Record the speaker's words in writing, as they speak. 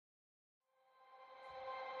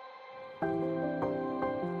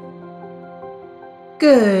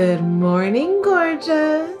Good morning,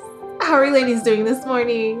 gorgeous. How are you ladies doing this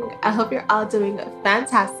morning? I hope you're all doing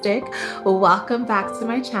fantastic. Welcome back to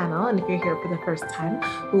my channel. And if you're here for the first time,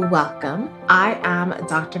 welcome. I am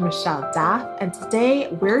Dr. Michelle Daff, and today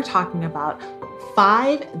we're talking about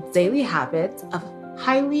 5 daily habits of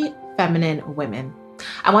highly feminine women.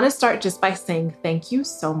 I want to start just by saying thank you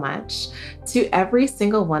so much to every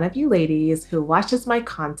single one of you ladies who watches my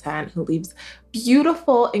content, who leaves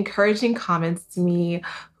beautiful, encouraging comments to me,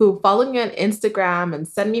 who follow me on Instagram and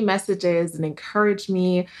send me messages and encourage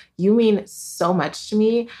me. You mean so much to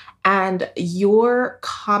me. And your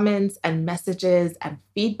comments and messages and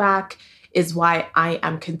feedback is why I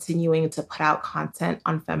am continuing to put out content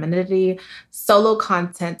on femininity, solo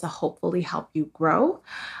content to hopefully help you grow.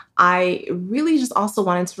 I really just also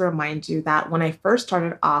wanted to remind you that when I first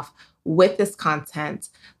started off with this content,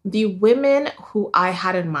 the women who I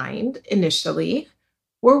had in mind initially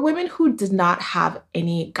were women who did not have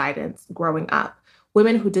any guidance growing up,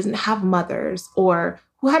 women who didn't have mothers or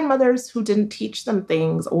who had mothers who didn't teach them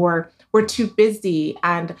things or were too busy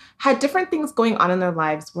and had different things going on in their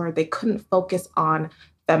lives where they couldn't focus on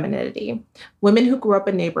femininity. Women who grew up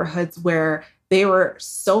in neighborhoods where they were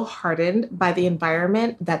so hardened by the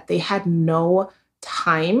environment that they had no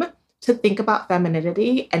time to think about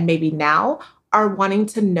femininity and maybe now are wanting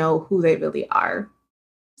to know who they really are.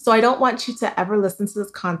 So I don't want you to ever listen to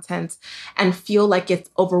this content and feel like it's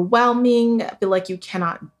overwhelming, feel like you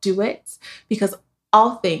cannot do it, because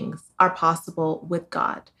all things are possible with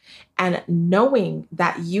God. And knowing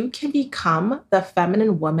that you can become the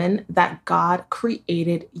feminine woman that God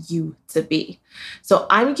created you to be. So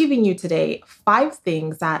I'm giving you today 5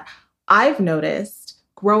 things that I've noticed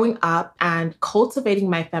growing up and cultivating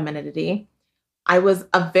my femininity. I was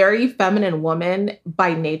a very feminine woman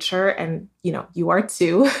by nature, and you are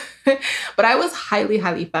too, but I was highly,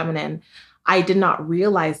 highly feminine. I did not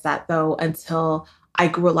realize that though until I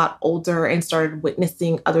grew a lot older and started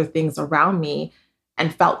witnessing other things around me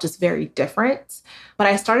and felt just very different. But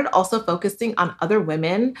I started also focusing on other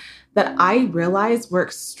women that I realized were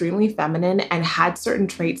extremely feminine and had certain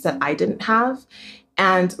traits that I didn't have,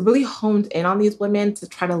 and really honed in on these women to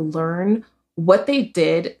try to learn what they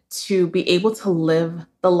did to be able to live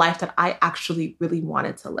the life that I actually really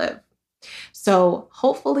wanted to live. So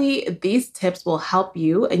hopefully these tips will help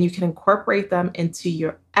you and you can incorporate them into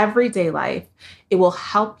your everyday life. It will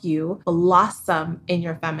help you blossom in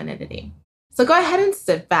your femininity. So go ahead and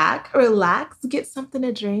sit back, relax, get something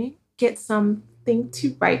to drink, get something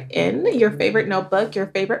to write in, your favorite notebook, your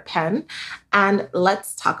favorite pen, and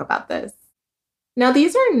let's talk about this. Now,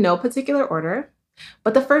 these are in no particular order,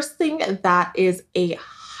 but the first thing that is a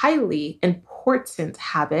highly important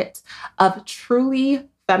habit of truly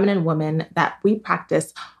feminine women that we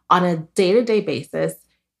practice on a day-to-day basis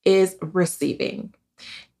is receiving.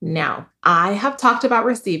 Now, I have talked about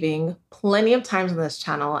receiving plenty of times on this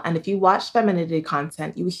channel, and if you watch femininity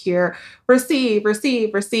content, you hear receive,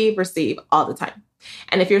 receive, receive, receive all the time.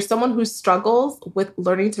 And if you're someone who struggles with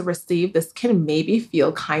learning to receive, this can maybe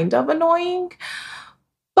feel kind of annoying.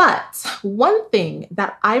 But one thing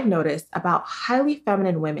that I've noticed about highly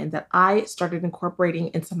feminine women that I started incorporating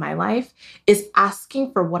into my life is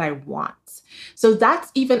asking for what I want. So that's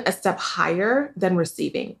even a step higher than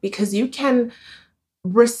receiving, because you can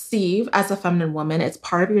receive as a feminine woman. It's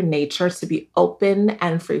part of your nature to be open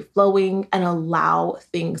and free flowing and allow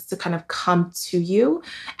things to kind of come to you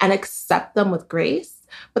and accept them with grace.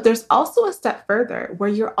 But there's also a step further where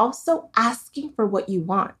you're also asking for what you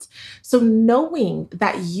want. So knowing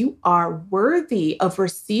that you are worthy of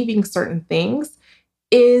receiving certain things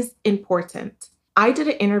is important. I did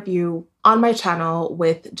an interview on my channel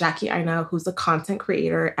with Jackie Aina, who's a content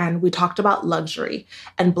creator, and we talked about luxury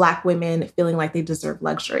and Black women feeling like they deserve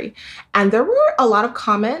luxury. And there were a lot of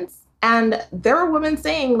comments, and there were women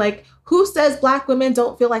saying, like, who says Black women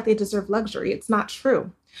don't feel like they deserve luxury? It's not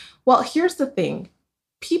true. Well, here's the thing.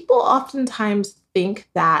 People oftentimes think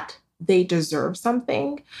that they deserve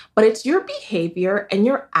something, but it's your behavior and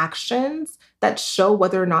your actions that show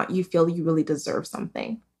whether or not you feel you really deserve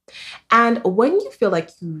something. And when you feel like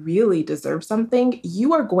you really deserve something,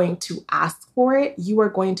 you are going to ask for it. You are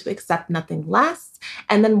going to accept nothing less.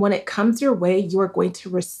 And then when it comes your way, you are going to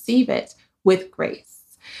receive it with grace.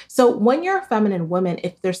 So when you're a feminine woman,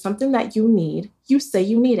 if there's something that you need, you say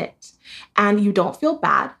you need it and you don't feel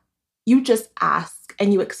bad. You just ask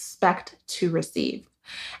and you expect to receive.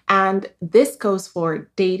 And this goes for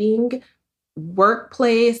dating,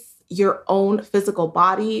 workplace, your own physical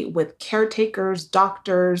body with caretakers,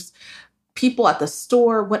 doctors, people at the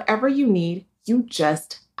store, whatever you need, you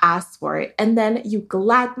just ask for it. And then you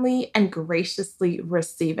gladly and graciously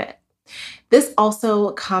receive it. This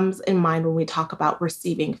also comes in mind when we talk about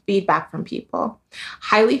receiving feedback from people.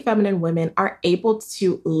 Highly feminine women are able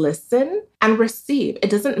to listen and receive. It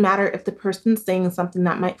doesn't matter if the person's saying something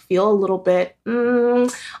that might feel a little bit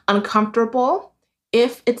uncomfortable.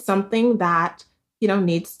 If it's something that,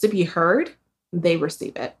 needs to be heard, they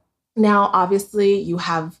receive it. Now, obviously, you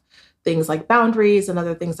have things like boundaries and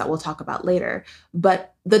other things that we'll talk about later.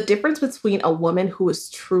 But the difference between a woman who is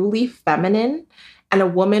truly feminine and a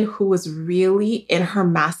woman who is really in her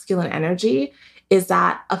masculine energy is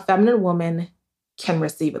that a feminine woman can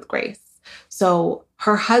receive with grace. So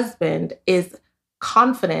her husband is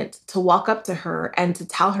confident to walk up to her and to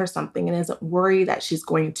tell her something and isn't worried that she's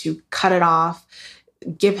going to cut it off,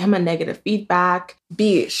 give him a negative feedback,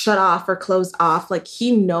 be shut off or closed off. Like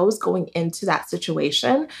he knows going into that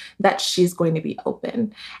situation that she's going to be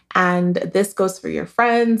open. And this goes for your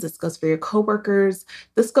friends. This goes for your coworkers.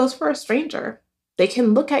 This goes for a stranger. They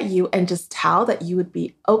can look at you and just tell that you would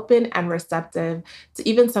be open and receptive to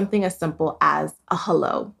even something as simple as a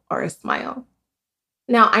hello or a smile.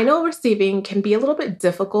 Now, I know receiving can be a little bit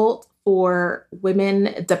difficult for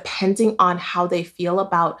women depending on how they feel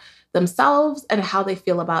about themselves and how they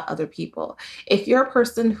feel about other people. If you're a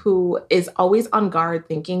person who is always on guard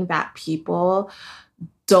thinking that people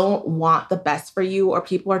don't want the best for you or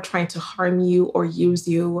people are trying to harm you or use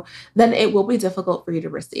you, then it will be difficult for you to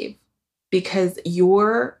receive because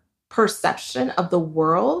your perception of the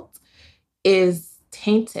world is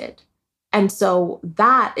tainted. And so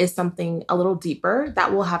that is something a little deeper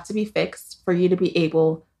that will have to be fixed for you to be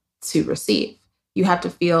able to receive. You have to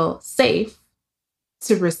feel safe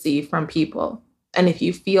to receive from people. And if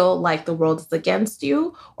you feel like the world is against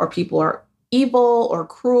you or people are evil or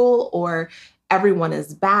cruel or everyone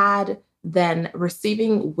is bad, then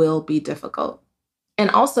receiving will be difficult. And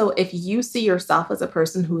also, if you see yourself as a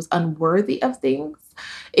person who's unworthy of things,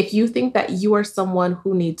 if you think that you are someone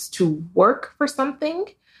who needs to work for something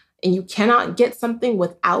and you cannot get something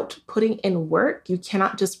without putting in work, you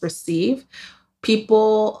cannot just receive.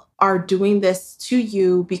 People are doing this to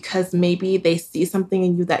you because maybe they see something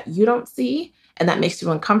in you that you don't see, and that makes you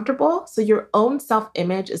uncomfortable. So your own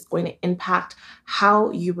self-image is going to impact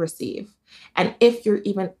how you receive and if you're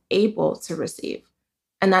even able to receive.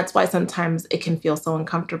 And that's why sometimes it can feel so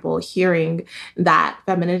uncomfortable hearing that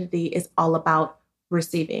femininity is all about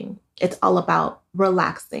receiving. It's all about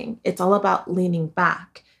relaxing. It's all about leaning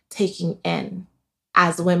back, taking in.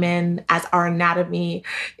 As women, as our anatomy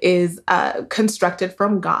is constructed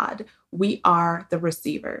from God, we are the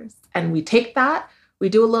receivers. And we take that, we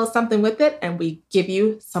do a little something with it, and we give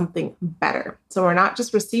you something better. So we're not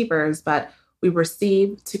just receivers, but we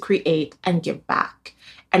receive to create and give back.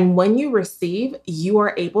 And when you receive, you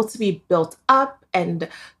are able to be built up and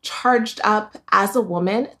charged up as a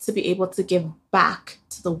woman to be able to give back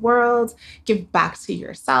to the world, give back to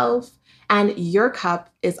yourself, and your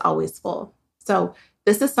cup is always full. So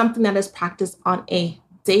this is something that is practiced on a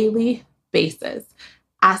daily basis,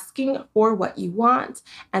 asking for what you want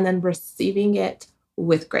and then receiving it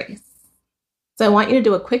with grace. So I want you to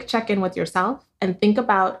do a quick check-in with yourself and think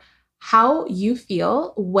about how you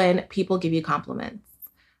feel when people give you compliments,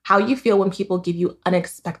 how you feel when people give you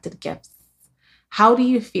unexpected gifts. How do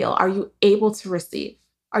you feel? Are you able to receive?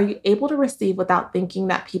 Are you able to receive without thinking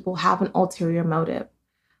that people have an ulterior motive?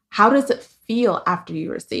 How does it feel after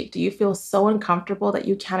you receive? Do you feel so uncomfortable that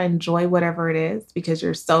you can't enjoy whatever it is because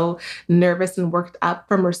you're so nervous and worked up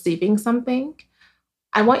from receiving something?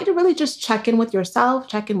 I want you to really just check in with yourself,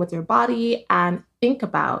 check in with your body, and think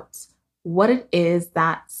about what it is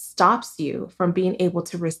that stops you from being able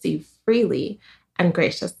to receive freely and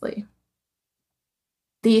graciously.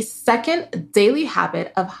 The second daily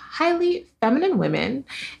habit of highly feminine women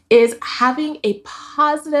is having a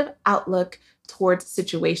positive outlook towards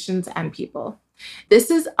situations and people.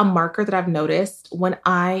 This is a marker that I've noticed when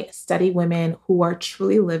I study women who are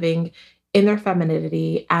truly living in their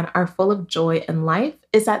femininity and are full of joy in life,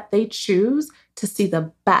 is that they choose to see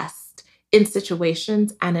the best in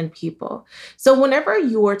situations and in people. So whenever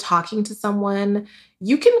you're talking to someone,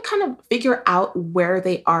 you can kind of figure out where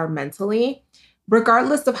they are mentally,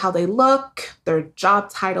 regardless of how they look, their job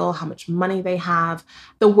title, how much money they have.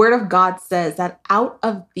 The word of God says that out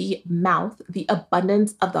of the mouth, the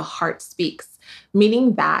abundance of the heart speaks,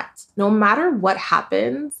 meaning that no matter what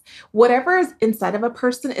happens, whatever is inside of a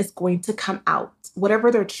person is going to come out.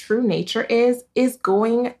 Whatever their true nature is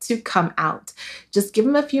going to come out. Just give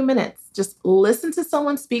them a few minutes. Just listen to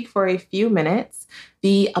someone speak for a few minutes.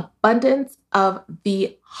 The abundance of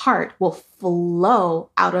the heart will flow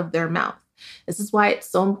out of their mouth. This is why it's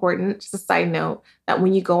so important, just a side note, that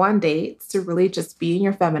when you go on dates to really just be in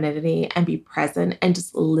your femininity and be present and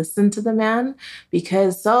just listen to the man,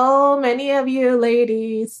 because so many of you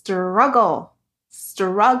ladies struggle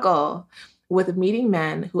with meeting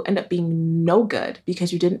men who end up being no good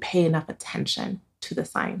because you didn't pay enough attention to the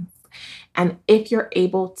signs. And if you're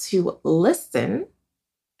able to listen,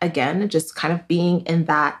 again, just kind of being in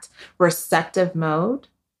that receptive mode,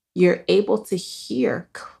 you're able to hear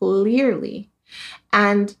clearly.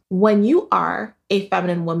 And when you are a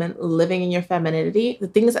feminine woman living in your femininity, the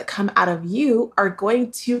things that come out of you are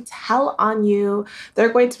going to tell on you.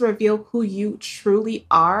 They're going to reveal who you truly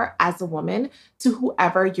are as a woman to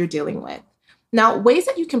whoever you're dealing with. Now, ways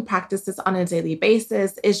that you can practice this on a daily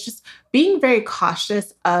basis is just being very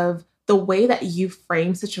cautious of the way that you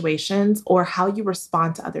frame situations or how you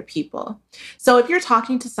respond to other people. So if you're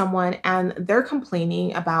talking to someone and they're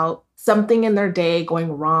complaining about something in their day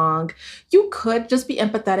going wrong, you could just be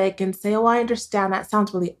empathetic and say, oh, I understand that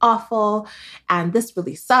sounds really awful and this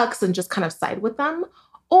really sucks, and just kind of side with them.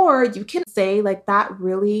 Or you can say, like, that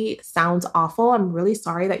really sounds awful. I'm really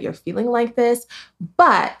sorry that you're feeling like this,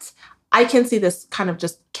 but I can see this kind of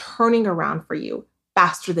just turning around for you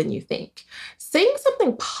faster than you think. Saying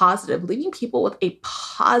something positive, leaving people with a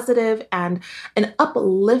positive and an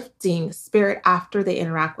uplifting spirit after they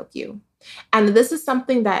interact with you. And this is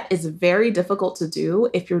something that is very difficult to do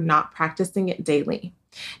if you're not practicing it daily.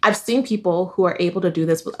 I've seen people who are able to do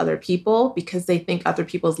this with other people because they think other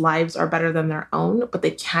people's lives are better than their own, but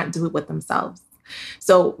they can't do it with themselves.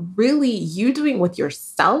 So really, you doing it with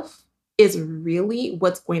yourself is really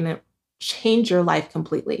what's going to change your life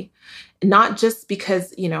completely. Not just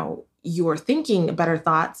because, you're thinking better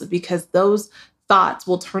thoughts, because those thoughts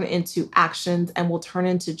will turn into actions and will turn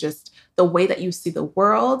into just the way that you see the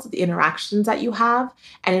world, the interactions that you have,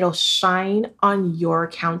 and it'll shine on your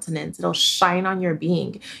countenance. It'll shine on your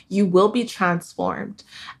being. You will be transformed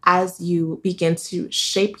as you begin to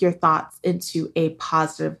shape your thoughts into a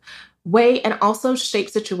positive way and also shape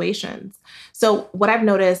situations. So what I've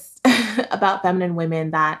noticed about feminine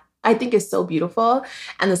women that I think is so beautiful,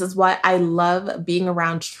 and this is why I love being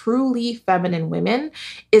around truly feminine women,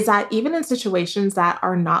 is that even in situations that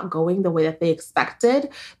are not going the way that they expected,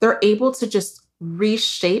 they're able to just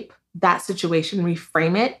reshape that situation,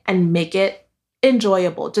 reframe it, and make it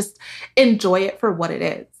enjoyable. Just enjoy it for what it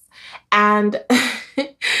is. And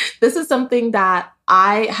this is something that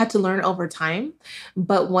I had to learn over time.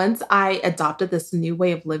 But once I adopted this new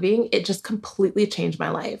way of living, it just completely changed my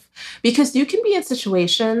life. Because you can be in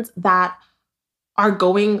situations that are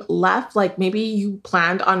going left. Like maybe you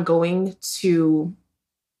planned on going to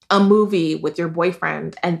a movie with your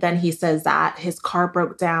boyfriend, and then he says that his car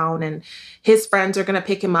broke down and his friends are going to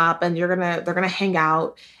pick him up and they're going to hang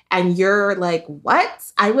out. And you're like,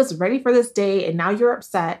 what? I was ready for this day and now you're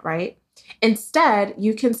upset, right? Instead,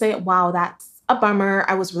 you can say, wow, that's a bummer.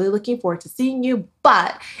 I was really looking forward to seeing you,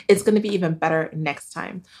 but it's going to be even better next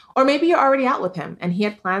time. Or maybe you're already out with him and he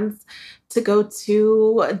had plans to go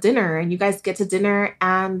to dinner and you guys get to dinner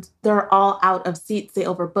and they're all out of seats. They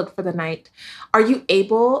overbooked for the night. Are you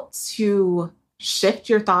able to shift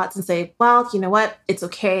your thoughts and say, well, you know what? It's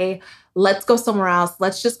okay. Let's go somewhere else.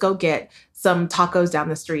 Let's just go get some tacos down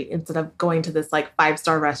the street instead of going to this like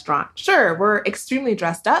 5-star restaurant. Sure, we're extremely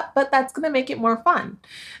dressed up, but that's going to make it more fun.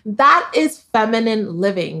 That is feminine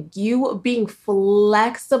living. You being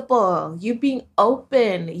flexible, you being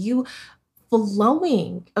open, you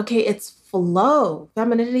flowing. Okay, it's flow.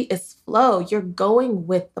 Femininity is flow. You're going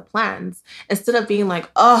with the plans instead of being like,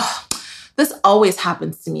 oh, this always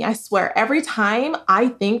happens to me. I swear, every time I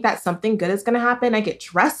think that something good is going to happen, I get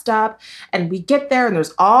dressed up and we get there and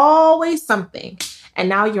there's always something. And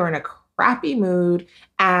now you're in a crappy mood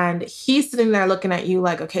and he's sitting there looking at you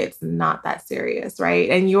like, okay, it's not that serious, right?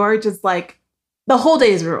 And you're just like, the whole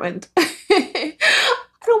day is ruined.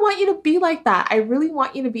 I don't want you to be like that. I really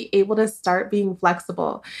want you to be able to start being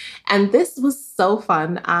flexible. And this was so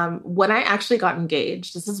fun. When I actually got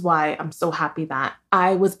engaged, this is why I'm so happy that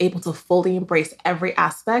I was able to fully embrace every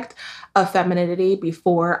aspect of femininity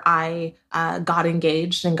before I got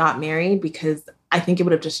engaged and got married, because I think it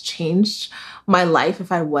would have just changed my life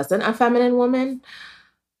if I wasn't a feminine woman.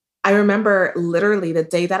 I remember literally the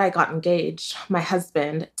day that I got engaged, my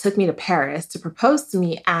husband took me to Paris to propose to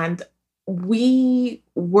me, and we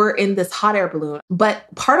were in this hot air balloon.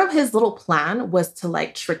 But part of his little plan was to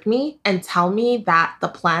like trick me and tell me that the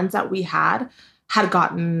plans that we had had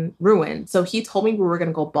gotten ruined. So he told me we were going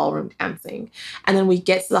to go ballroom dancing. And then we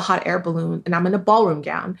get to the hot air balloon and I'm in a ballroom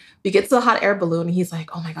gown. We get to the hot air balloon and he's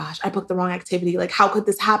like, oh my gosh, I booked the wrong activity. Like, how could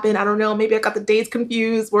this happen? I don't know. Maybe I got the dates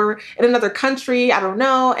confused. We're in another country. I don't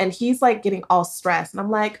know. And he's like getting all stressed. And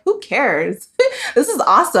I'm like, who cares? This is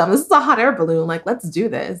awesome. This is a hot air balloon. Like, let's do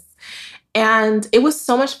this. And it was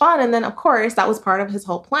so much fun. And then, of course, that was part of his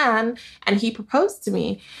whole plan. And he proposed to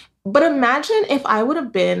me. But imagine if I would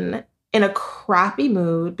have been in a crappy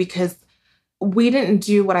mood because we didn't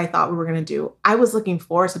do what I thought we were going to do. I was looking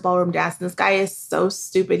forward to ballroom dancing. This guy is so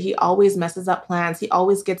stupid. He always messes up plans. He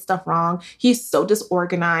always gets stuff wrong. He's so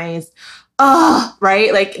disorganized.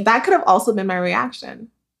 Right? Like that could have also been my reaction.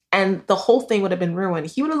 And the whole thing would have been ruined.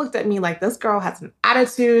 He would have looked at me like this girl has an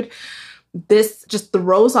attitude. This just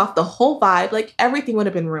throws off the whole vibe. Like everything would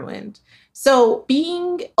have been ruined. So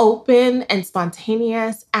being open and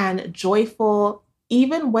spontaneous and joyful,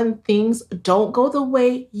 even when things don't go the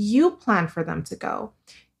way you plan for them to go,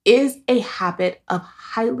 is a habit of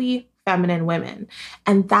highly feminine women.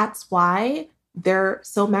 And that's why they're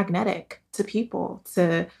so magnetic to people,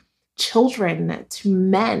 to children, to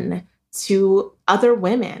men, to other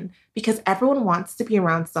women, because everyone wants to be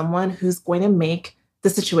around someone who's going to make the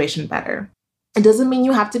situation better. It doesn't mean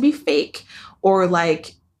you have to be fake or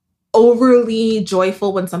like overly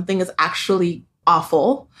joyful when something is actually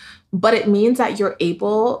awful, but it means that you're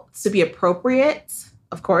able to be appropriate,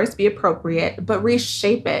 of course, be appropriate, but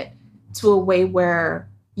reshape it to a way where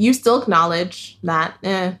you still acknowledge that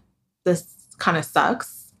this kind of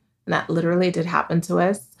sucks. And that literally did happen to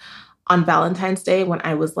us on Valentine's Day when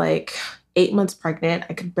I was like 8 months pregnant.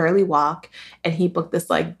 I could barely walk. And he booked this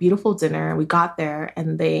like beautiful dinner. We got there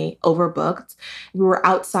and they overbooked. We were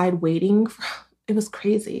outside waiting it was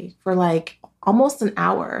crazy, for like almost an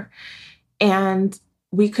hour. And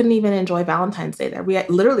we couldn't even enjoy Valentine's Day there. We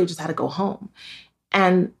literally just had to go home.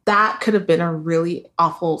 And that could have been a really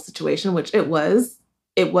awful situation, which it was.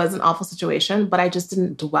 It was an awful situation, but I just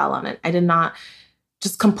didn't dwell on it. I did not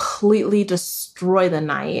just completely destroy the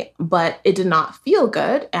night, but it did not feel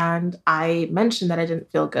good. And I mentioned that I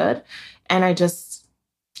didn't feel good. And I just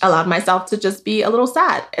allowed myself to just be a little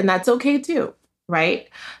sad. And that's okay too, right?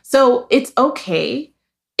 So it's okay.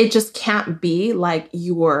 It just can't be like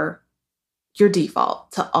your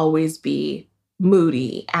default to always be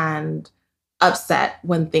moody and upset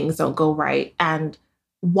when things don't go right and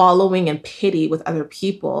wallowing in pity with other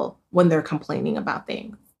people when they're complaining about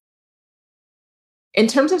things. In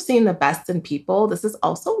terms of seeing the best in people, this is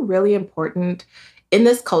also really important in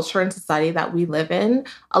this culture and society that we live in.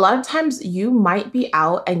 A lot of times you might be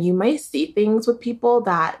out and you might see things with people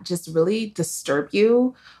that just really disturb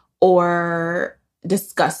you or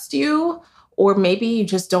disgust you, or maybe you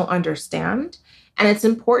just don't understand. And it's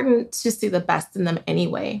important to see the best in them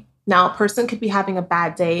anyway. Now, a person could be having a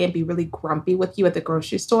bad day and be really grumpy with you at the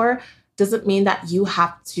grocery store. Doesn't mean that you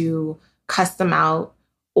have to cuss them out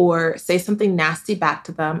or say something nasty back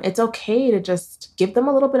to them. It's okay to just give them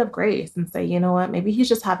a little bit of grace and say, you know what, maybe he's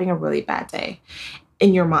just having a really bad day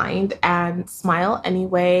in your mind, and smile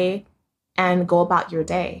anyway and go about your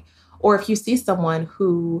day. Or if you see someone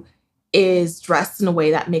who is dressed in a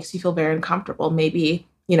way that makes you feel very uncomfortable, maybe,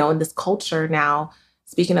 in this culture now,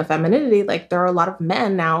 speaking of femininity, like there are a lot of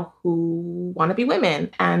men now who want to be women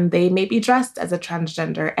and they may be dressed as a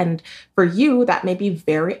transgender. And for you, that may be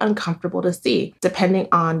very uncomfortable to see, depending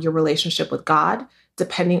on your relationship with God,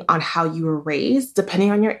 depending on how you were raised,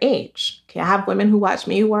 depending on your age. Okay, I have women who watch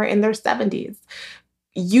me who are in their 70s.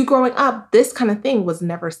 You growing up, this kind of thing was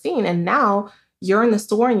never seen. And now you're in the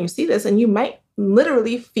store and you see this and you might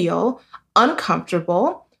literally feel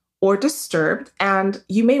uncomfortable or disturbed, and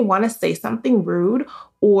you may want to say something rude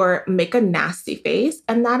or make a nasty face,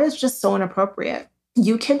 and that is just so inappropriate.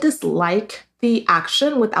 You can dislike the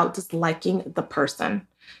action without disliking the person.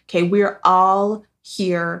 Okay, we're all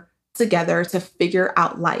here together to figure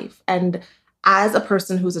out life. And as a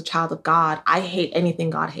person who's a child of God, I hate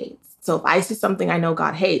anything God hates. So if I see something I know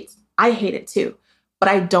God hates, I hate it too. But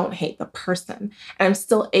I don't hate the person. And I'm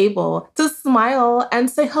still able to smile and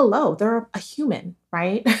say hello. They're a human,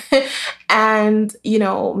 right? And,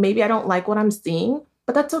 maybe I don't like what I'm seeing,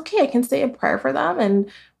 but that's okay. I can say a prayer for them and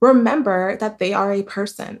remember that they are a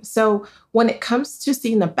person. So when it comes to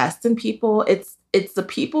seeing the best in people, it's the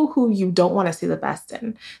people who you don't want to see the best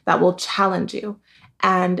in that will challenge you.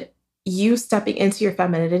 And you stepping into your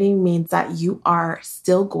femininity means that you are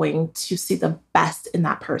still going to see the best in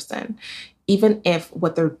that person, even if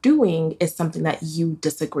what they're doing is something that you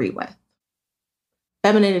disagree with.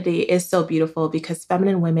 Femininity is so beautiful because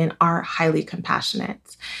feminine women are highly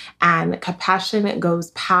compassionate, and compassion goes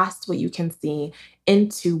past what you can see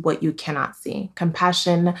into what you cannot see.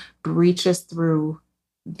 Compassion breaches through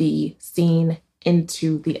the seen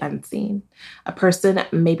into the unseen. A person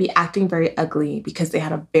may be acting very ugly because they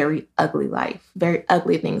had a very ugly life. Very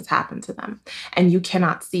ugly things happen to them. And you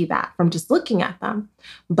cannot see that from just looking at them.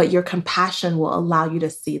 But your compassion will allow you to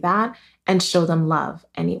see that and show them love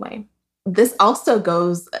anyway. This also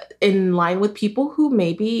goes in line with people who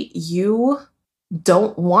maybe you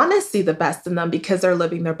don't want to see the best in them because they're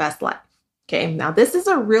living their best life. Okay, now this is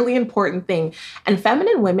a really important thing. And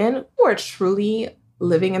feminine women who are truly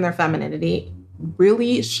living in their femininity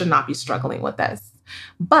really should not be struggling with this.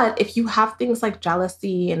 But if you have things like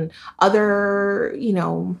jealousy and other,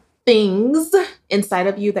 things inside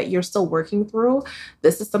of you that you're still working through,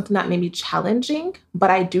 this is something that may be challenging,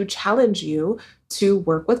 but I do challenge you to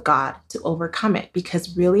work with God to overcome it,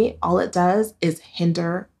 because really all it does is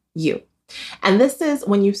hinder you. And this is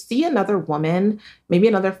when you see another woman, maybe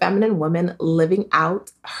another feminine woman living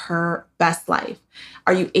out her best life.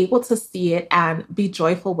 Are you able to see it and be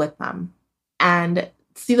joyful with them and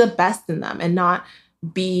see the best in them and not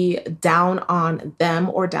be down on them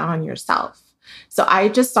or down on yourself? So I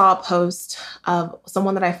just saw a post of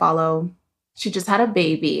someone that I follow. She just had a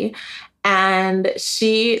baby and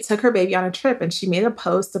she took her baby on a trip, and she made a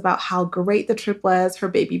post about how great the trip was. Her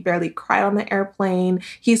baby barely cried on the airplane.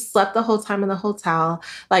 He slept the whole time in the hotel,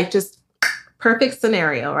 like just perfect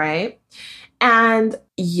scenario, right? And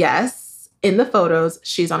yes, in the photos,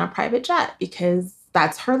 she's on a private jet because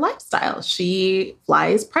that's her lifestyle. She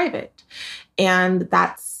flies private, and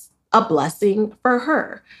that's a blessing for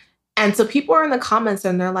her. And so people are in the comments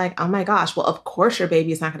and they're like, oh my gosh, well, of course your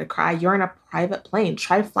baby is not going to cry. You're in a private plane.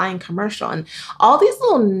 Try flying commercial. And all these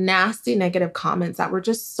little nasty negative comments that were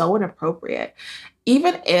just so inappropriate.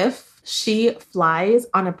 Even if she flies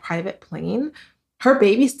on a private plane, her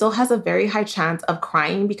baby still has a very high chance of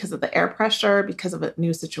crying because of the air pressure, because of a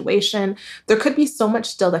new situation. There could be so much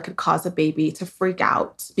still that could cause a baby to freak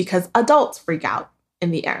out because adults freak out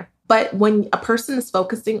in the air. But when a person is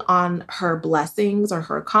focusing on her blessings or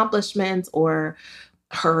her accomplishments or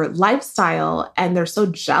her lifestyle, and they're so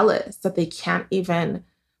jealous that they can't even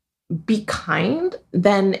be kind,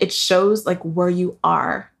 then it shows like where you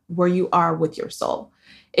are with your soul.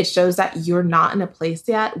 It shows that you're not in a place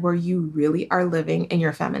yet where you really are living in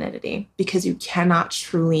your femininity, because you cannot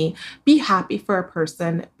truly be happy for a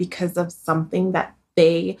person because of something that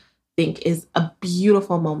they think is a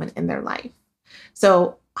beautiful moment in their life.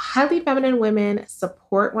 So highly feminine women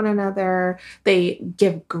support one another. They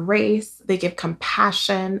give grace, they give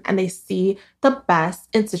compassion, and they see the best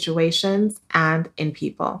in situations and in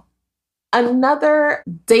people. Another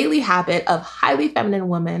daily habit of highly feminine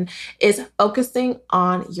women is focusing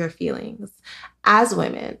on your feelings. As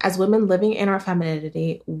women living in our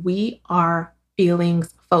femininity, we are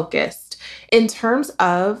feelings focused in terms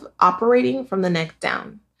of operating from the neck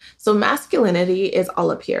down. So masculinity is all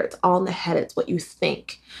up here. It's all in the head. It's what you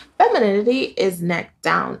think. Femininity is neck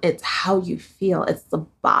down. It's how you feel. It's the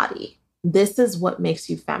body. This is what makes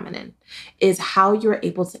you feminine, is how you're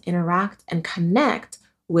able to interact and connect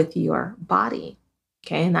with your body.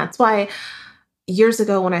 Okay. And that's why years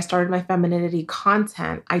ago, when I started my femininity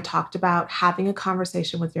content, I talked about having a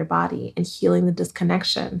conversation with your body and healing the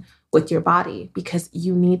disconnection with your body, because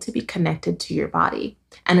you need to be connected to your body.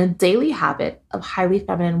 And a daily habit of highly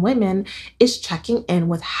feminine women is checking in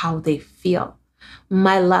with how they feel.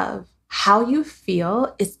 My love, how you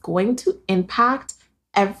feel is going to impact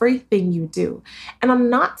everything you do. And I'm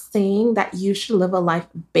not saying that you should live a life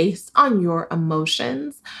based on your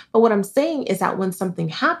emotions, but what I'm saying is that when something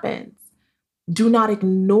happens, do not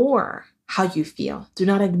ignore how you feel. Do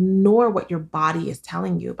not ignore what your body is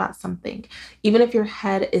telling you about something, even if your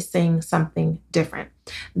head is saying something different.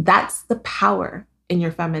 That's the power in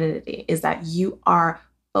your femininity, is that you are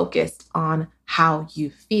focused on how you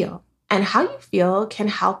feel. And how you feel can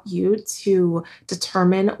help you to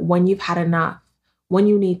determine when you've had enough, when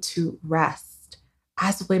you need to rest.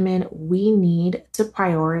 As women, we need to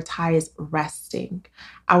prioritize resting.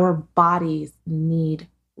 Our bodies need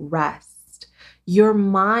rest. Your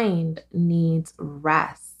mind needs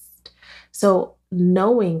rest. So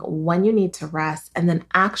knowing when you need to rest and then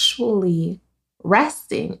actually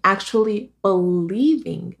resting, actually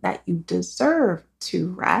believing that you deserve to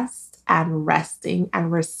rest, and resting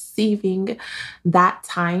and receiving that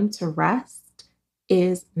time to rest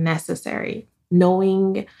is necessary.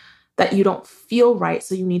 Knowing that you don't feel right,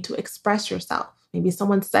 so you need to express yourself. Maybe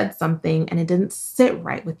someone said something and it didn't sit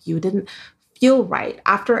right with you, didn't feel right.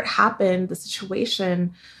 After it happened, the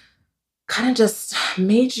situation kind of just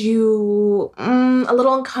made you a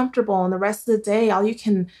little uncomfortable. And the rest of the day, all you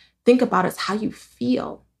can think about is how you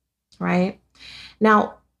feel, right?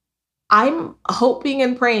 Now, I'm hoping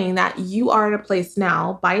and praying that you are at a place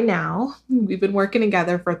now, by now, we've been working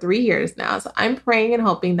together for 3 years now. So I'm praying and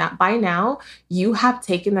hoping that by now you have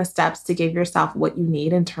taken the steps to give yourself what you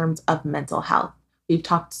need in terms of mental health. We've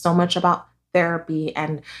talked so much about therapy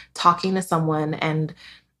and talking to someone and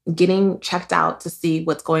getting checked out to see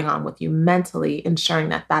what's going on with you mentally, ensuring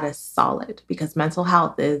that that is solid because mental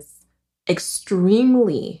health is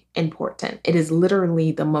extremely important. It is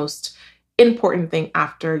literally the most important thing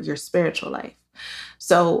after your spiritual life.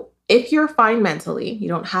 So if you're fine mentally, you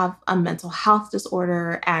don't have a mental health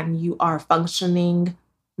disorder and you are functioning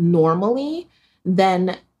normally,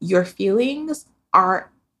 then your feelings are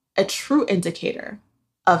a true indicator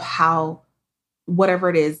of how whatever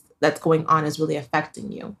it is that's going on is really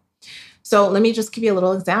affecting you. So let me just give you a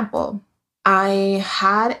little example. I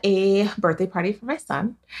had a birthday party for my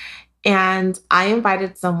son and I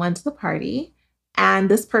invited someone to the party. And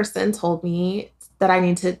this person told me that I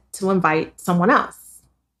needed to invite someone else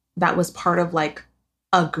that was part of like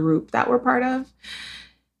a group that we're part of.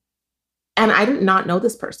 And I did not know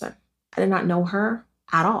this person. I did not know her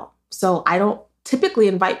at all. So I don't typically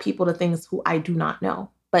invite people to things who I do not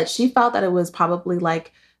know. But she felt that it was probably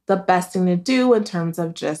like the best thing to do in terms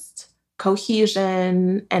of just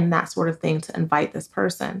cohesion and that sort of thing to invite this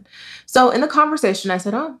person. So in the conversation, I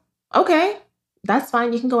said, oh, okay, that's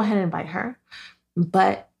fine. You can go ahead and invite her.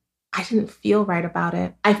 But I didn't feel right about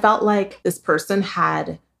it. I felt like this person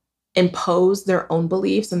had imposed their own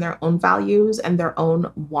beliefs and their own values and their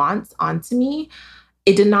own wants onto me.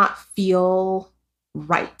 It did not feel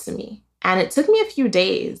right to me. And it took me a few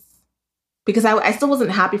days because I still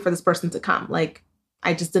wasn't happy for this person to come. Like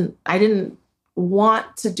I didn't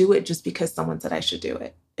want to do it just because someone said I should do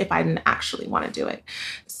it if I didn't actually want to do it.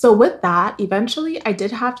 So with that, eventually I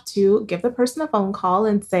did have to give the person a phone call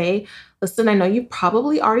and say, listen, I know you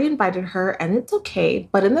probably already invited her and it's okay,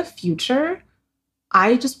 but in the future,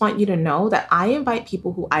 I just want you to know that I invite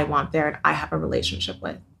people who I want there and I have a relationship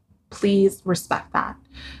with. Please respect that,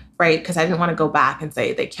 right? Because I didn't want to go back and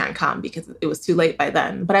say they can't come because it was too late by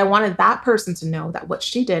then. But I wanted that person to know that what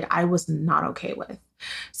she did, I was not okay with.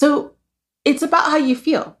 So it's about how you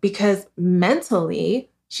feel because mentally,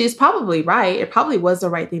 she's probably right. It probably was the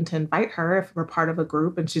right thing to invite her if we're part of a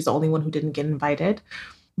group and she's the only one who didn't get invited.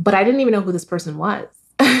 But I didn't even know who this person was.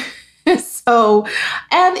 So,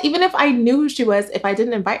 and even if I knew who she was, if I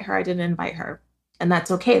didn't invite her, I didn't invite her. And that's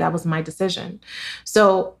okay. That was my decision.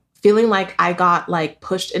 So feeling like I got like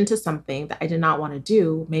pushed into something that I did not want to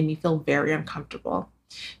do made me feel very uncomfortable.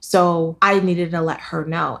 So I needed to let her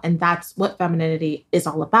know. And that's what femininity is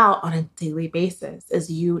all about on a daily basis,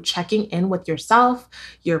 is you checking in with yourself,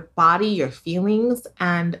 your body, your feelings,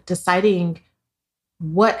 and deciding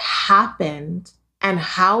what happened and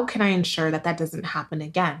how can I ensure that that doesn't happen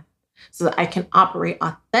again so that I can operate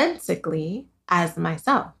authentically as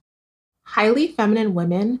myself. Highly feminine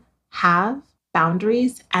women have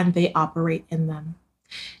boundaries and they operate in them.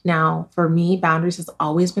 Now, for me, boundaries has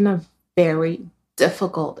always been a very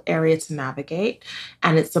difficult area to navigate.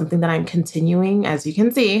 And it's something that I'm continuing, as you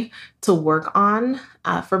can see, to work on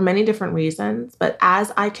for many different reasons. But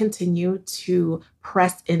as I continue to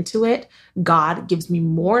press into it, God gives me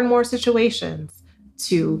more and more situations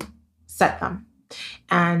to set them.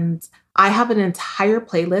 And I have an entire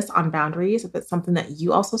playlist on boundaries. If it's something that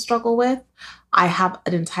you also struggle with, I have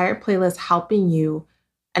an entire playlist helping you.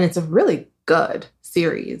 And it's a really good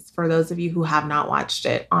series for those of you who have not watched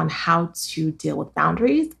it on how to deal with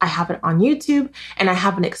boundaries. I have it on YouTube and I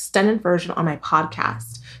have an extended version on my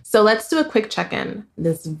podcast. So let's do a quick check-in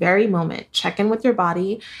this very moment. Check in with your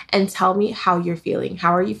body and tell me how you're feeling.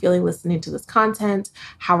 How are you feeling listening to this content?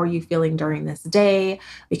 How are you feeling during this day?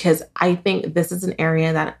 Because I think this is an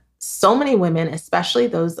area that so many women, especially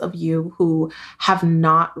those of you who have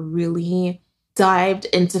not really dived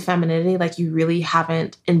into femininity, like you really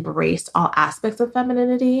haven't embraced all aspects of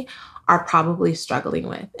femininity, are probably struggling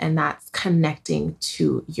with. And that's connecting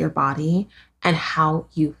to your body and how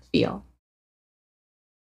you feel.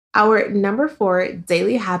 Our number 4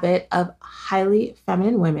 daily habit of highly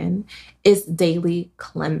feminine women is daily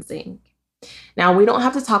cleansing. Now, we don't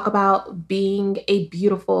have to talk about being a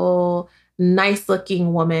beautiful, nice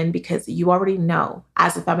looking woman because you already know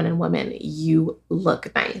as a feminine woman, you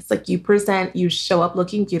look nice. Like you present, you show up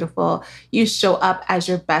looking beautiful. You show up as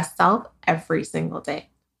your best self every single day.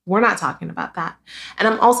 We're not talking about that. And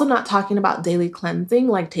I'm also not talking about daily cleansing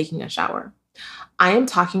like taking a shower. I am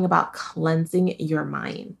talking about cleansing your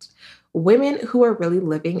mind. Women who are really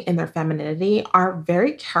living in their femininity are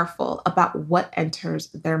very careful about what enters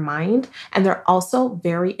their mind, and they're also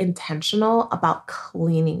very intentional about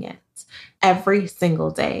cleaning it every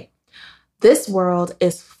single day. This world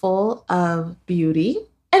is full of beauty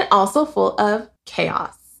and also full of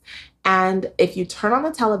chaos. And if you turn on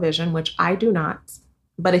the television, which I do not,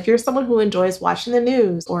 but if you're someone who enjoys watching the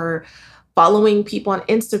news or following people on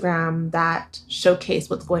Instagram that showcase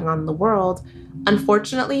what's going on in the world,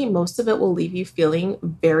 unfortunately, most of it will leave you feeling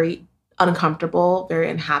very uncomfortable, very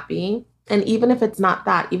unhappy. And even if it's not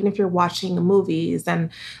that, even if you're watching movies and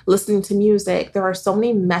listening to music, there are so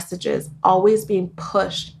many messages always being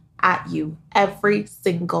pushed at you every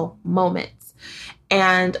single moment.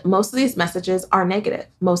 And most of these messages are negative.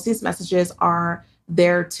 Most of these messages are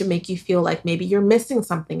there to make you feel like maybe you're missing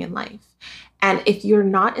something in life. And if you're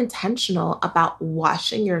not intentional about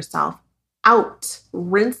washing yourself out,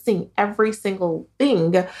 rinsing every single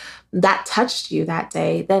thing that touched you that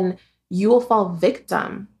day, then you will fall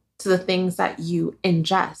victim to the things that you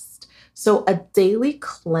ingest. So a daily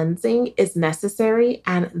cleansing is necessary,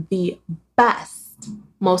 and the best,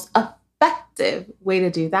 most effective way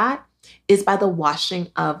to do that is by the washing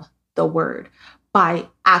of the word, by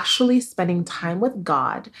actually spending time with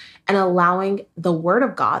God and allowing the word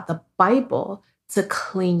of God, the Bible, to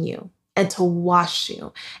clean you and to wash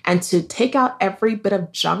you and to take out every bit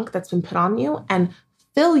of junk that's been put on you and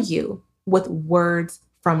fill you with words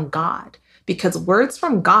from God. Because words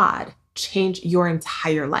from God change your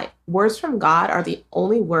entire life. Words from God are the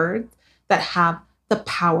only words that have the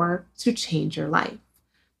power to change your life.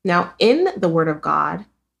 Now, in the word of God,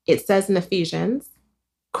 it says in Ephesians,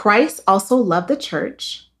 Christ also loved the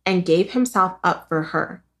church and gave himself up for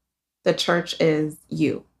her. The church is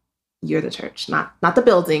you. You're the church, not the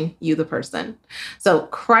building, you the person. So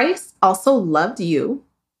Christ also loved you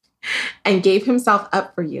and gave himself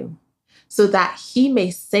up for you so that he may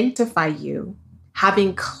sanctify you,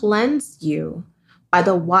 having cleansed you by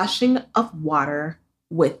the washing of water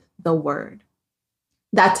with the word.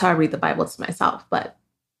 That's how I read the Bible to myself, but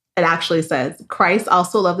it actually says, Christ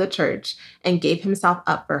also loved the church and gave himself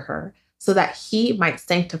up for her so that he might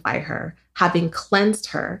sanctify her, having cleansed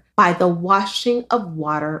her by the washing of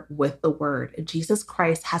water with the word. Jesus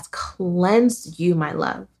Christ has cleansed you, my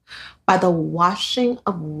love, by the washing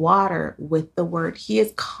of water with the word. He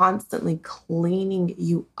is constantly cleaning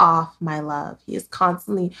you off, my love. He is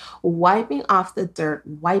constantly wiping off the dirt,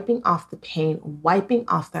 wiping off the pain, wiping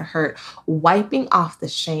off the hurt, wiping off the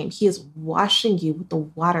shame. He is washing you with the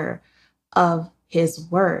water of his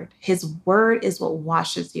word. His word is what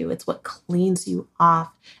washes you. It's what cleans you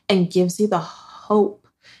off and gives you the hope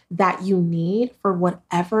that you need for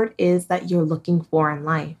whatever it is that you're looking for in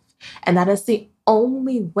life. And that is the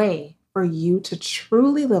only way for you to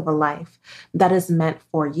truly live a life that is meant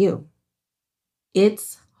for you.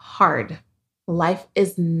 It's hard. Life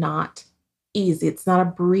is not easy. It's not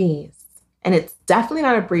a breeze. And it's definitely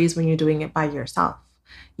not a breeze when you're doing it by yourself.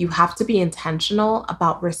 You have to be intentional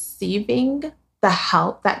about receiving the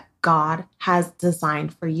help that God has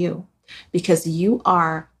designed for you, because you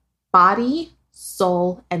are body,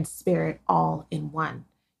 soul, and spirit all in one.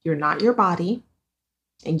 You're not your body.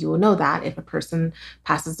 And you will know that if a person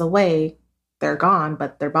passes away, they're gone,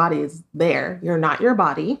 but their body is there. You're not your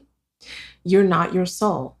body. You're not your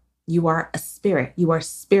soul. You are a spirit. You are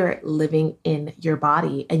spirit living in your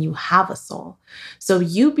body, and you have a soul. So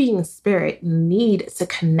you being spirit need to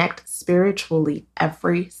connect spiritually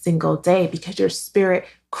every single day because your spirit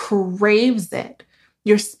craves it.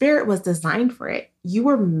 Your spirit was designed for it. You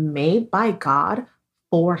were made by God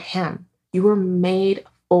for him. You were made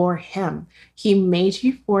for him. He made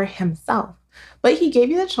you for himself, but he gave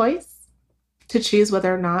you the choice to choose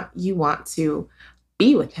whether or not you want to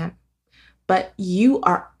be with him. But you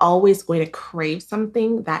are always going to crave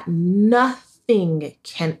something that nothing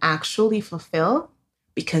can actually fulfill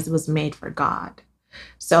because it was made for God.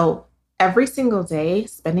 So every single day,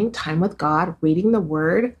 spending time with God, reading the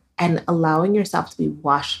word, and allowing yourself to be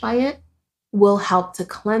washed by it will help to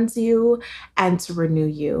cleanse you and to renew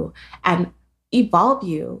you and evolve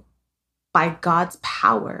you by God's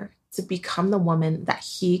power to become the woman that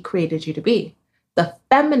he created you to be. The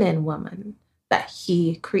feminine woman that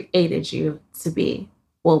he created you to be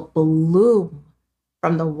will bloom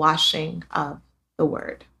from the washing of the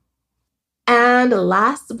word. And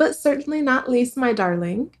last but certainly not least, my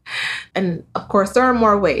darling, and of course there are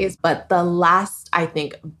more ways, but the last, I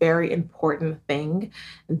think, very important thing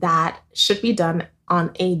that should be done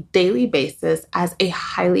on a daily basis as a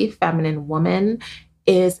highly feminine woman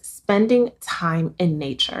is spending time in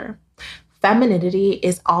nature. Femininity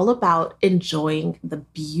is all about enjoying the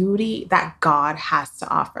beauty that God has to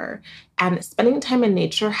offer. And spending time in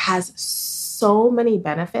nature has so many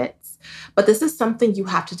benefits, but this is something you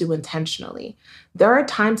have to do intentionally. There are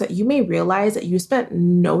times that you may realize that you spent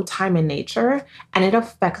no time in nature and it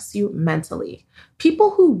affects you mentally.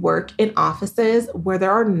 People who work in offices where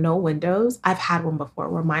there are no windows, I've had one before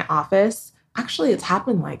where my office, actually, it's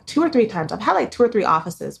happened like 2 or 3 times. I've had like 2 or 3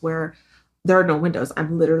 offices where there are no windows.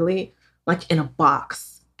 I'm literally like in a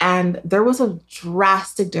box. And there was a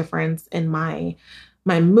drastic difference in my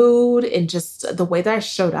mood and just the way that I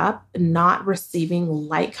showed up, not receiving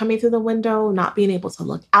light coming through the window, not being able to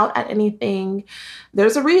look out at anything.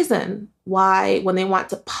 There's a reason why when they want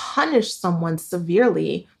to punish someone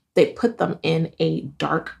severely, they put them in a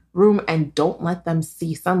dark room and don't let them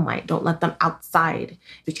see sunlight, don't let them outside,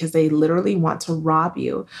 because they literally want to rob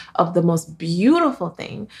you of the most beautiful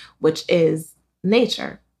thing, which is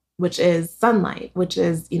nature, which is sunlight, which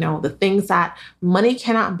is, the things that money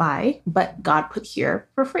cannot buy, but God put here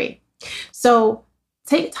for free. So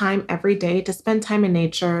take time every day to spend time in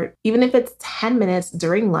nature, even if it's 10 minutes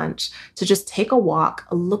during lunch, to just take a walk,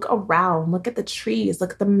 look around, look at the trees,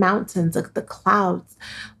 look at the mountains, look at the clouds.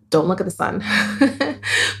 Don't look at the sun,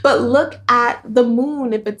 but look at the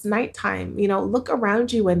moon if it's nighttime. Look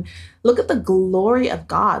around you and look at the glory of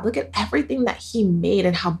God. Look at everything that He made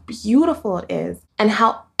and how beautiful it is and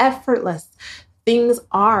how effortless things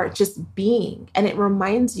are just being. And it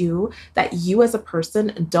reminds you that you as a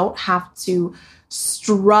person don't have to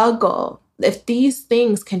struggle if these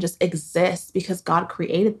things can just exist because God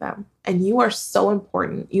created them. And you are so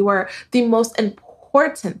important. You are the most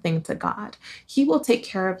important thing to God. He will take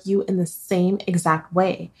care of you in the same exact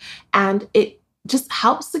way. And it just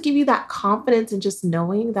helps to give you that confidence and just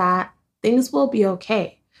knowing that things will be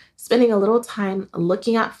okay. Spending a little time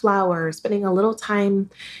looking at flowers, spending a little time,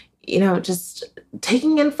 just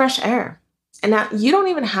taking in fresh air. And now you don't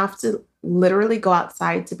even have to literally go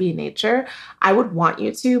outside to be in nature. I would want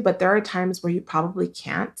you to, but there are times where you probably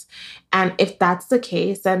can't. And if that's the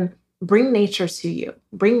case, then bring nature to you.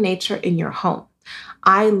 Bring nature in your home.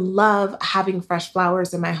 I love having fresh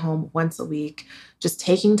flowers in my home once a week, just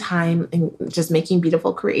taking time and just making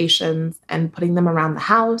beautiful creations and putting them around the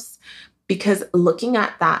house, because looking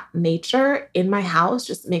at that nature in my house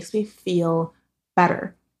just makes me feel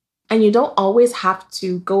better. And you don't always have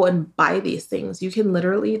to go and buy these things. You can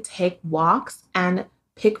literally take walks and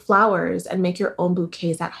pick flowers and make your own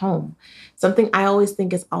bouquets at home. Something I always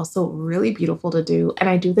think is also really beautiful to do. And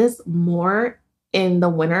I do this more in the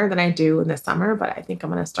winter than I do in the summer, but I think I'm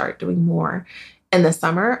going to start doing more in the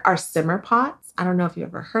summer, are simmer pots. I don't know if you've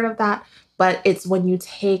ever heard of that, but it's when you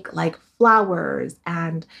take like flowers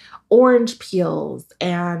and orange peels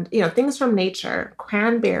and, things from nature,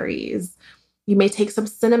 cranberries. You may take some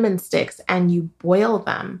cinnamon sticks and you boil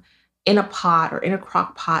them in a pot or in a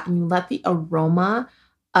crock pot, and you let the aroma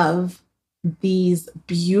of these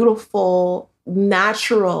beautiful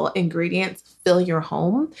natural ingredients fill your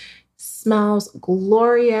home. Smells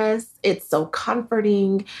glorious. It's so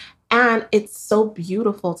comforting and it's so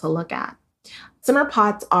beautiful to look at. Simmer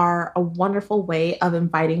pots are a wonderful way of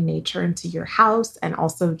inviting nature into your house and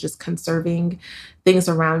also just conserving things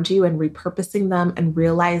around you and repurposing them and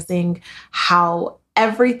realizing how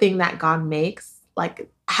everything that God makes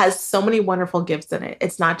has so many wonderful gifts in it.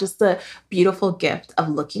 It's not just the beautiful gift of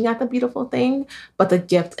looking at the beautiful thing, but the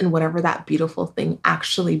gift in whatever that beautiful thing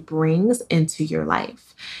actually brings into your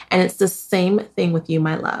life. And it's the same thing with you,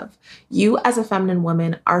 my love. You as a feminine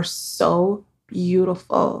woman are so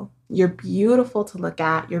beautiful. You're beautiful to look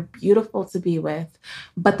at. You're beautiful to be with.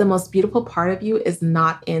 But the most beautiful part of you is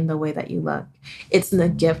not in the way that you look. It's in the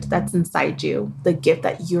gift that's inside you, the gift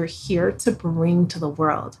that you're here to bring to the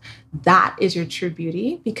world. That is your true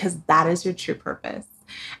beauty, because that is your true purpose.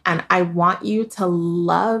 And I want you to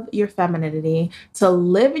love your femininity, to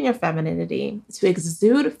live in your femininity, to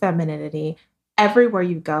exude femininity everywhere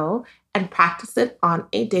you go, and practice it on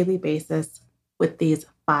a daily basis with these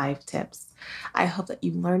 5 tips. I hope that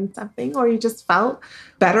you learned something or you just felt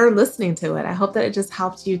better listening to it. I hope that it just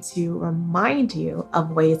helped you to remind you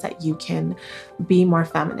of ways that you can be more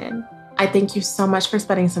feminine. I thank you so much for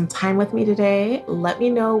spending some time with me today. Let me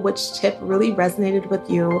know which tip really resonated with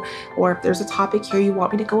you, or if there's a topic here you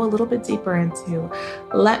want me to go a little bit deeper into.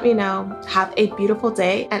 Let me know. Have a beautiful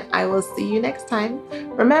day, and I will see you next time.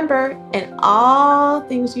 Remember, in all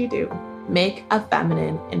things you do, make a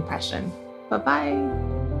feminine impression.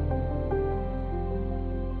 Bye-bye.